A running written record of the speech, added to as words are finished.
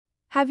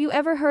Have you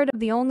ever heard of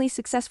the only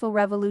successful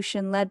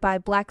revolution led by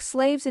black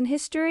slaves in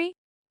history?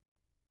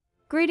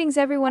 Greetings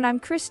everyone, I'm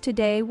Chris.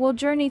 Today we'll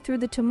journey through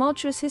the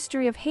tumultuous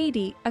history of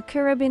Haiti, a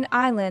Caribbean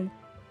island.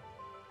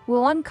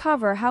 We'll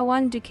uncover how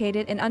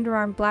uneducated and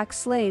underarmed black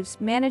slaves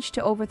managed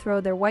to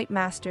overthrow their white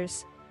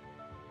masters,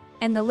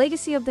 and the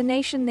legacy of the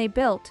nation they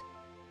built.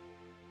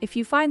 If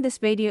you find this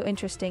video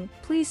interesting,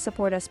 please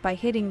support us by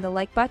hitting the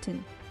like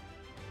button.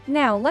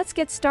 Now let's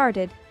get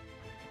started.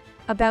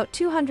 About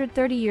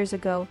 230 years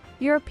ago,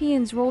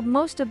 Europeans ruled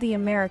most of the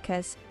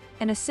Americas,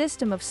 and a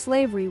system of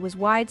slavery was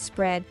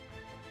widespread,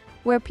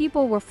 where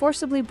people were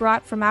forcibly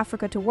brought from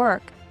Africa to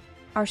work.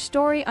 Our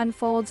story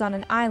unfolds on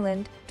an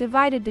island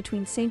divided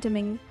between Saint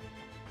Domingue,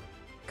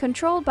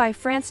 controlled by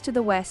France to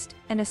the west,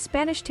 and a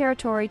Spanish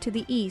territory to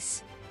the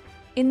east.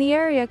 In the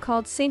area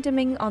called Saint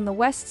Domingue on the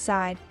west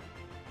side,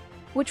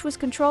 which was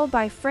controlled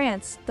by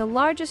France, the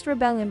largest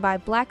rebellion by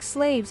black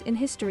slaves in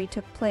history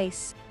took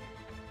place.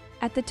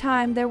 At the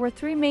time, there were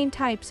three main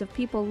types of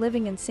people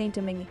living in Saint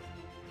Domingue: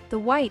 the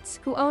whites,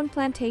 who owned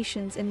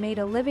plantations and made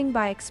a living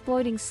by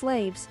exploiting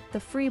slaves; the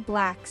free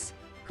blacks,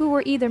 who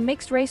were either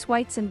mixed-race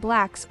whites and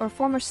blacks or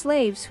former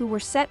slaves who were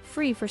set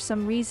free for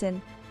some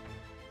reason;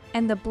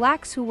 and the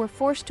blacks who were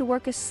forced to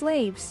work as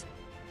slaves.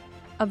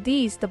 Of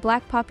these, the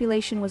black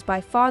population was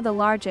by far the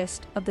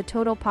largest of the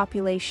total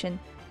population.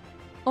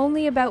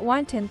 Only about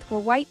 1/10 were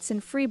whites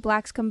and free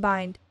blacks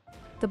combined.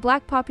 The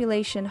black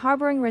population,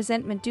 harboring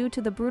resentment due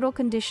to the brutal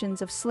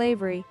conditions of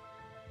slavery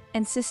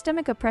and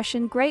systemic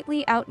oppression,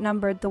 greatly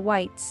outnumbered the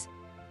whites.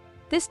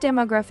 This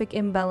demographic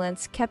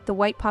imbalance kept the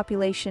white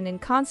population in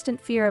constant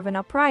fear of an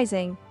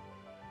uprising.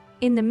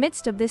 In the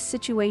midst of this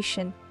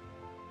situation,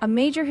 a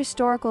major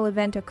historical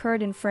event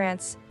occurred in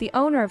France, the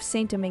owner of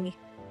Saint Domingue.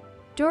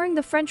 During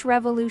the French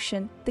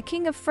Revolution, the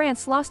King of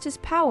France lost his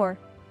power,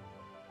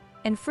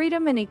 and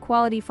freedom and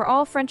equality for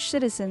all French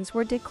citizens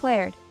were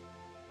declared.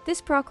 This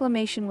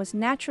proclamation was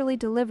naturally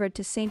delivered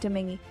to Saint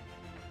Domingue,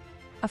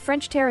 a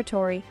French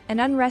territory,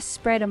 and unrest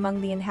spread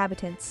among the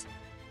inhabitants.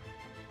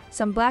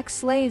 Some black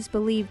slaves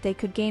believed they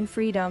could gain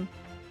freedom,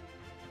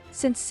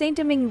 since Saint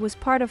Domingue was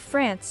part of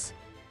France.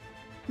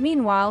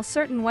 Meanwhile,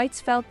 certain whites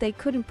felt they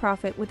couldn't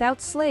profit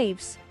without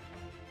slaves,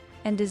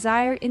 and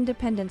desired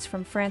independence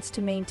from France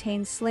to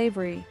maintain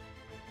slavery.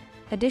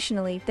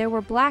 Additionally, there were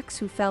blacks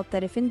who felt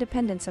that if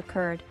independence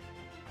occurred,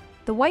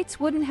 the whites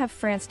wouldn't have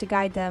France to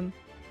guide them.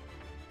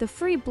 The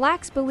free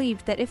blacks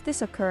believed that if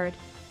this occurred,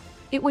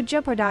 it would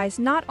jeopardize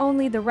not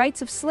only the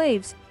rights of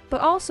slaves, but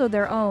also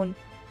their own.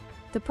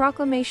 The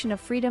proclamation of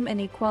freedom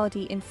and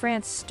equality in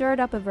France stirred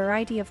up a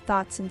variety of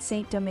thoughts in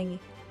Saint Domingue.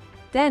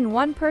 Then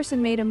one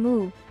person made a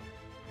move: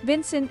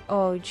 Vincent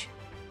OGE.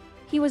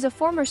 He was a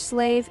former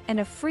slave and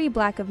a free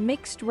black of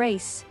mixed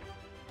race.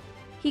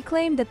 He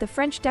claimed that the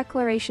French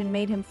Declaration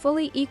made him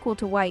fully equal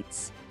to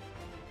whites,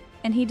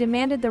 and he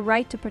demanded the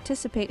right to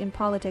participate in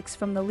politics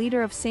from the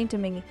leader of Saint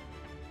Domingue.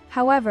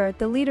 However,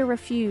 the leader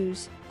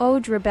refused.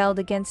 OGE rebelled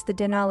against the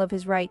denial of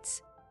his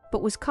rights,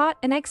 but was caught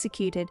and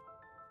executed.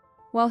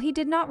 While he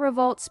did not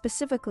revolt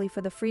specifically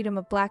for the freedom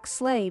of black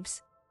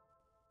slaves,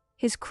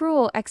 his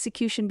cruel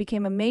execution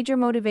became a major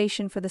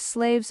motivation for the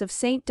slaves of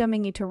Saint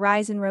Domingue to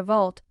rise in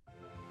revolt.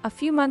 A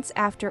few months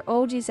after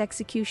OGE's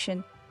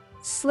execution,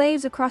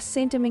 slaves across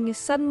Saint Domingue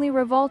suddenly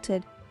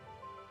revolted.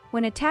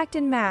 When attacked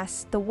in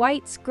mass, the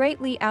whites,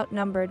 greatly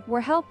outnumbered, were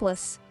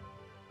helpless.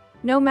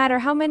 No matter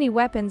how many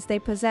weapons they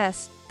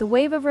possessed, the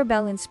wave of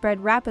rebellion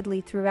spread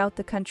rapidly throughout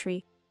the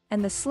country,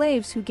 and the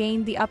slaves who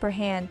gained the upper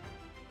hand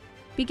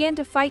began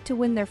to fight to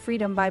win their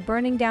freedom by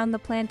burning down the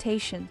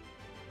plantation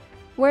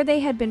where they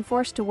had been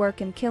forced to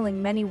work, and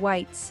killing many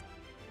whites,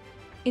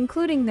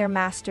 including their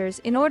masters,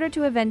 in order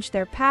to avenge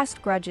their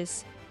past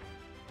grudges.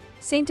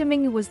 Saint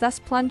Domingue was thus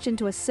plunged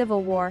into a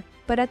civil war,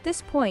 but at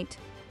this point,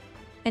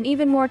 an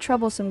even more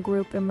troublesome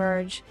group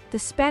emerged: the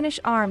Spanish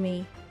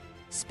army.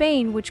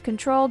 Spain, which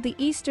controlled the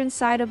eastern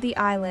side of the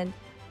island,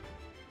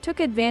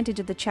 took advantage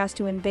of the chance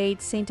to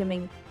invade Saint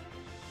Domingue.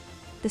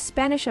 The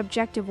Spanish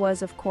objective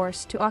was, of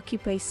course, to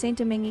occupy Saint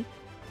Domingue,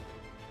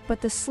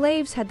 but the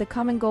slaves had the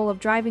common goal of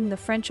driving the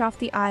French off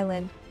the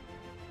island.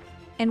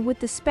 And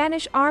with the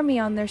Spanish army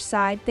on their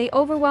side, they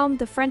overwhelmed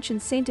the French in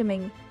Saint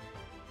Domingue.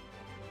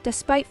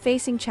 Despite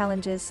facing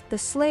challenges, the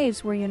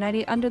slaves were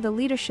united under the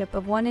leadership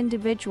of one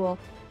individual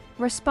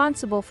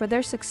responsible for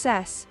their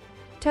success: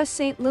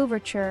 Toussaint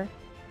Louverture.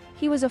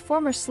 He was a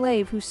former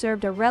slave who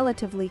served a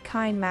relatively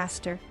kind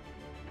master,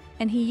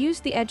 and he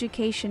used the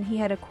education he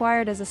had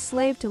acquired as a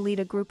slave to lead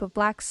a group of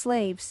black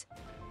slaves.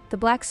 The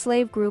black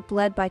slave group,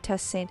 led by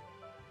Toussaint,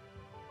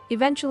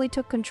 eventually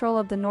took control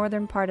of the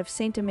northern part of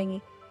Saint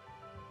Domingue.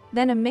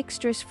 Then a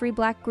mixed-race free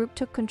black group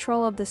took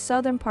control of the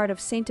southern part of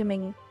Saint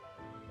Domingue,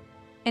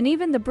 and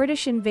even the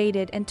British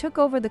invaded and took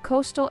over the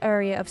coastal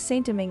area of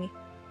Saint Domingue.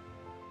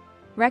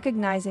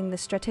 Recognizing the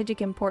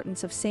strategic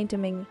importance of Saint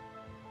Domingue,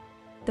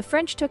 the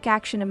French took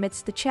action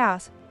amidst the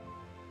chaos.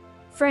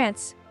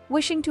 France,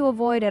 wishing to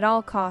avoid at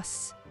all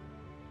costs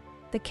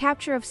the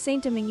capture of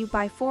Saint Domingue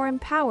by foreign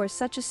powers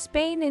such as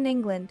Spain and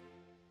England,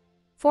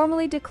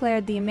 formally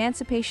declared the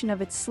emancipation of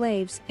its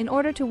slaves in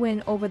order to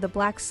win over the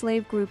black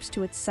slave groups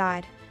to its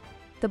side.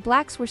 The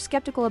blacks were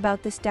skeptical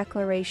about this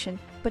declaration,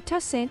 but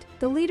Toussaint,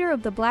 the leader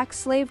of the black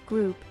slave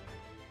group,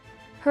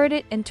 heard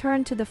it and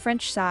turned to the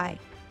French side.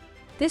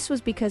 This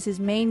was because his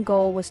main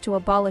goal was to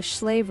abolish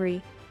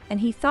slavery, and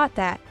he thought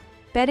that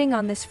betting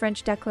on this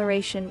French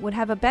declaration would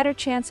have a better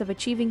chance of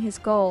achieving his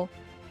goal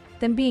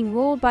than being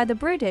ruled by the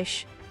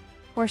British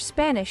or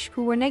Spanish,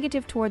 who were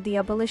negative toward the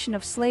abolition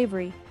of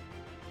slavery.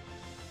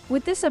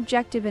 With this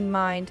objective in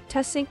mind,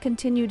 Toussaint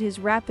continued his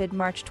rapid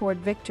march toward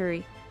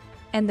victory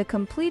and the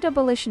complete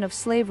abolition of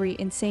slavery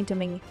in Saint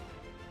Domingue.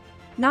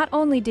 Not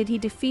only did he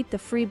defeat the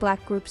free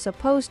black groups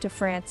opposed to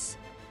France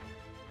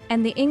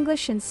and the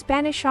English and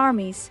Spanish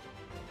armies,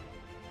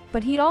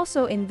 but he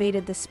also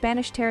invaded the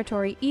Spanish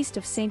territory east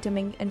of Saint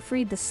Domingue and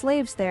freed the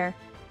slaves there.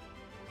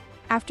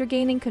 After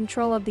gaining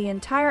control of the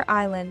entire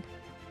island,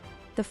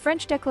 the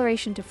French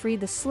declaration to free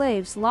the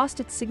slaves lost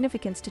its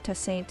significance to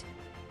Toussaint.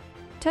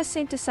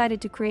 Toussaint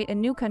decided to create a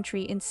new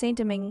country in Saint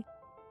Domingue,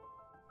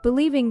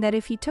 believing that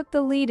if he took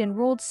the lead and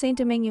ruled Saint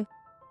Domingue,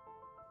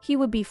 he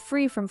would be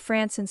free from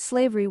France and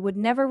slavery would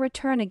never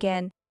return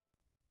again.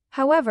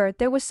 However,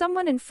 there was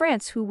someone in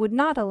France who would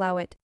not allow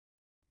it: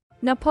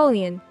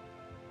 Napoleon.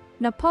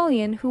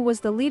 Napoleon, who was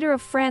the leader of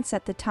France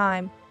at the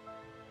time,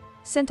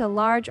 sent a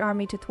large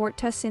army to thwart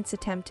Toussaint's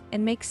attempt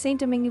and make Saint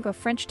Domingue a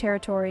French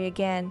territory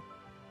again.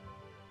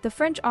 The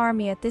French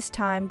army at this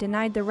time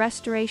denied the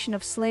restoration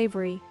of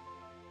slavery,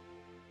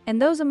 and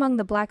those among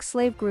the black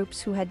slave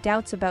groups who had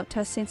doubts about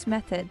Toussaint's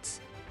methods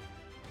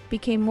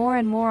became more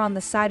and more on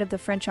the side of the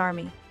French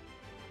army.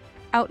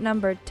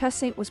 Outnumbered,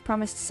 Toussaint was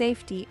promised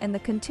safety and the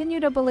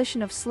continued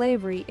abolition of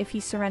slavery if he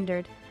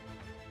surrendered,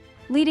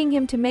 leading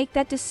him to make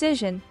that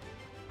decision.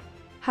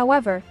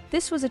 However,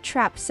 this was a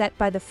trap set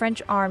by the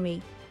French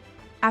army.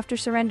 After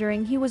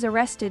surrendering, he was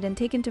arrested and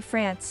taken to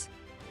France,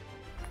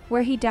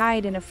 where he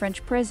died in a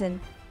French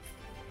prison.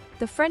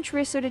 The French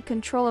reasserted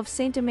control of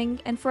Saint Domingue,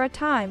 and for a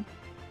time,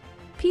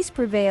 peace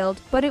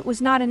prevailed, but it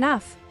was not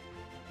enough.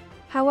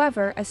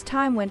 However, as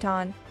time went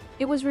on,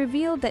 it was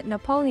revealed that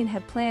Napoleon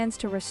had plans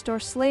to restore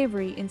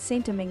slavery in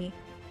Saint Domingue,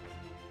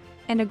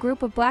 and a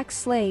group of black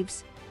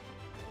slaves,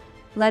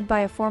 led by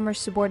a former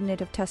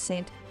subordinate of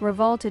Toussaint,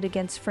 revolted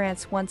against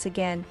France once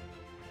again.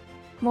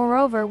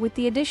 Moreover, with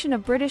the addition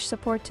of British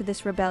support to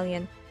this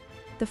rebellion,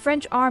 the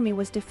French army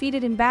was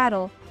defeated in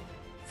battle.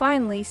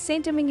 Finally,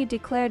 Saint Domingue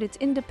declared its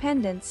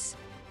independence.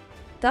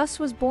 Thus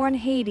was born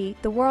Haiti,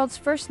 the world's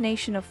first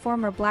nation of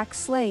former black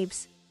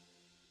slaves.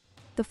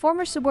 The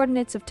former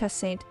subordinates of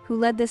Toussaint, who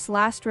led this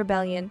last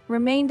rebellion,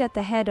 remained at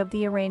the head of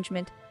the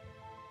arrangement,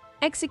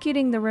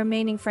 executing the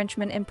remaining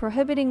Frenchmen and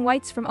prohibiting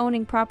whites from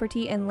owning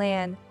property and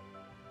land,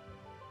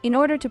 in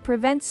order to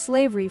prevent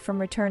slavery from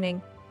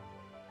returning,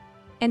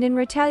 and in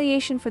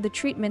retaliation for the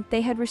treatment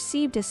they had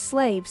received as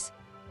slaves.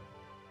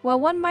 While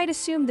one might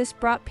assume this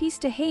brought peace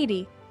to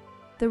Haiti,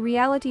 the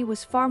reality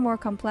was far more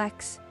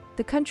complex.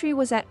 The country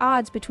was at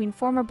odds between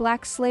former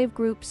black slave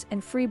groups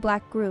and free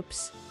black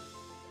groups.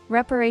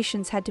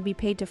 Reparations had to be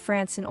paid to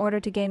France in order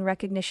to gain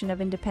recognition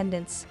of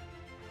independence.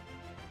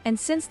 And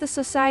since the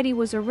society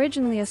was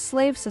originally a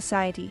slave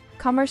society,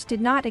 commerce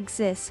did not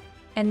exist,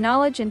 and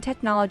knowledge and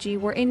technology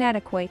were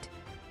inadequate,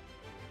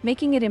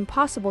 making it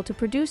impossible to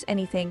produce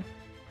anything.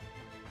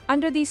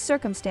 Under these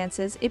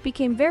circumstances, it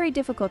became very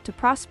difficult to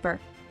prosper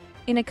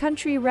in a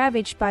country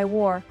ravaged by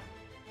war.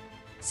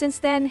 Since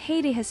then,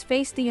 Haiti has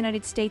faced the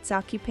United States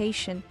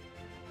occupation,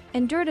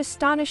 endured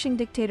astonishing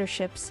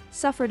dictatorships,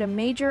 suffered a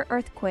major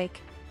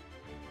earthquake,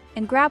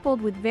 and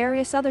grappled with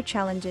various other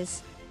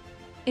challenges.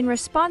 In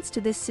response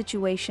to this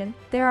situation,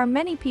 there are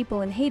many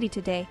people in Haiti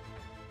today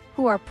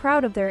who are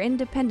proud of their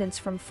independence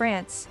from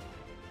France,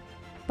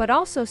 but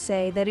also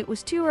say that it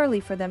was too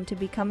early for them to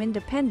become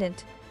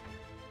independent.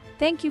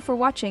 Thank you for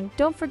watching.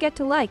 Don't forget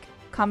to like,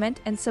 comment,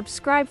 and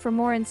subscribe for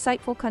more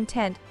insightful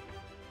content.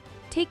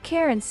 Take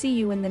care and see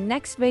you in the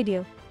next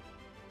video.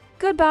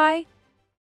 Goodbye!